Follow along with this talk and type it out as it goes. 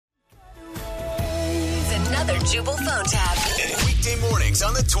another Jubal phone tab. Weekday mornings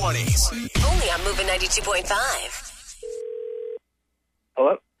on the 20s. Only on Moving 92.5.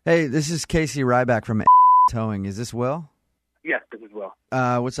 Hello? Hey, this is Casey Ryback from Towing. Is this Will? Yes, this is Will.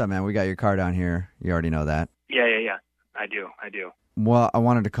 What's up, man? We got your car down here. You already know that. Yeah. I do. Well, I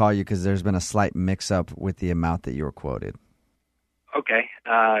wanted to call you because there's been a slight mix-up with the amount that you were quoted. Okay.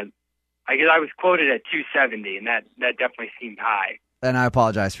 I guess I was quoted at $270, and that definitely seemed high. And I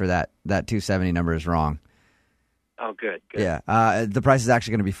apologize for that. That 270 number is wrong. Oh, good. Yeah. The price is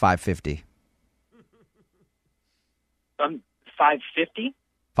actually going to be $550. $550?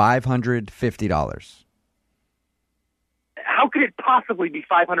 $550. How could it possibly be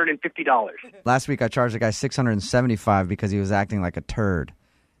 $550? Last week I charged a guy $675 because he was acting like a turd.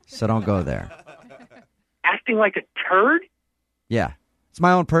 So don't go there. Acting like a turd? Yeah. It's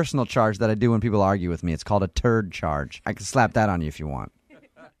my own personal charge that I do when people argue with me. It's called a turd charge. I can slap that on you if you want.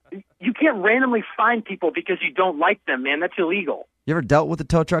 You can't randomly fine people because you don't like them, man. That's illegal. You ever dealt with a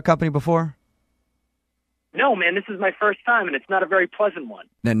tow truck company before? No, man. This is my first time, and it's not a very pleasant one.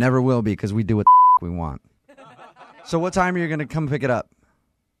 It never will be because we do what we want. So what time are you going to come pick it up?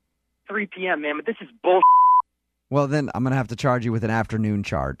 3 p.m., man, but this is bullshit. Well, then I'm going to have to charge you with an afternoon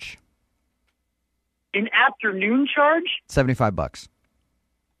charge. An afternoon charge? $75.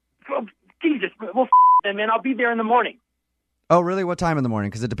 Well, Jesus. Well, then, man. I'll be there in the morning. Oh, really? What time in the morning?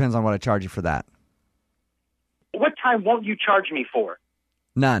 Because it depends on what I charge you for that. What time won't you charge me for?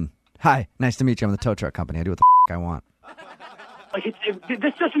 None. Hi. Nice to meet you. I'm the tow truck company. I do what the I want. Like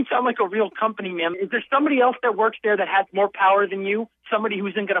this doesn't sound like a real company, man. Is there somebody else that works there that has more power than you? Somebody who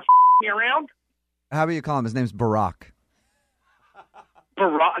isn't going to me around? How about you call him? His name's Barack.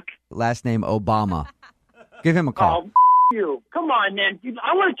 Barack? Last name Obama. Give him a call. Oh, you. Come on, man.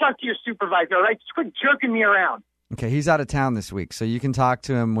 I want to talk to your supervisor, all right? Just quit jerking me around. Okay, he's out of town this week, so you can talk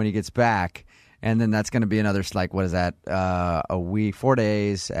to him when he gets back, and then that's going to be another, like, what is that, a week, 4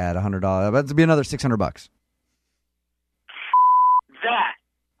 days at $100. That's be another $600. That.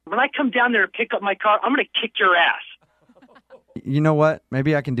 When I come down there and pick up my car, I'm going to kick your ass. You know what?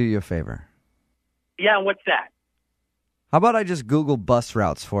 Maybe I can do you a favor. Yeah, and what's that? How about I just Google bus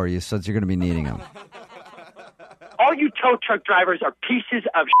routes for you since you're going to be needing them? All you tow truck drivers are pieces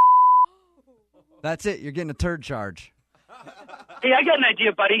of That's it. You're getting a turd charge. Hey, I got an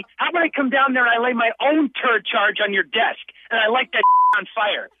idea, buddy. How about I come down there and I lay my own turd charge on your desk, and I light that on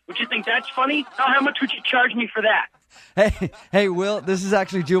fire? Would you think that's funny? How much would you charge me for that? Hey, Will, this is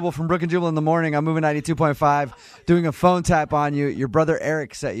actually Jubal from Brook and Jubal in the Morning. I'm moving 92.5, doing a phone tap on you. Your brother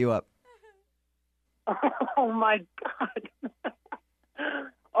Eric set you up. Oh, my God.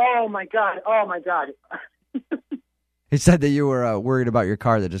 Oh, my God. Oh, my God. He said that you were worried about your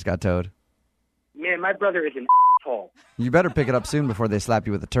car that just got towed. Man, my brother is an asshole. You better pick it up soon before they slap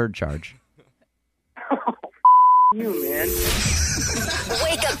you with a turd charge. You, man.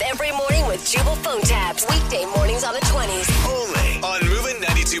 Wake up every morning with Jubal phone tabs. Weekday mornings on the 20s. Only on Moving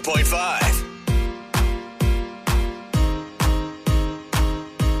 92.5.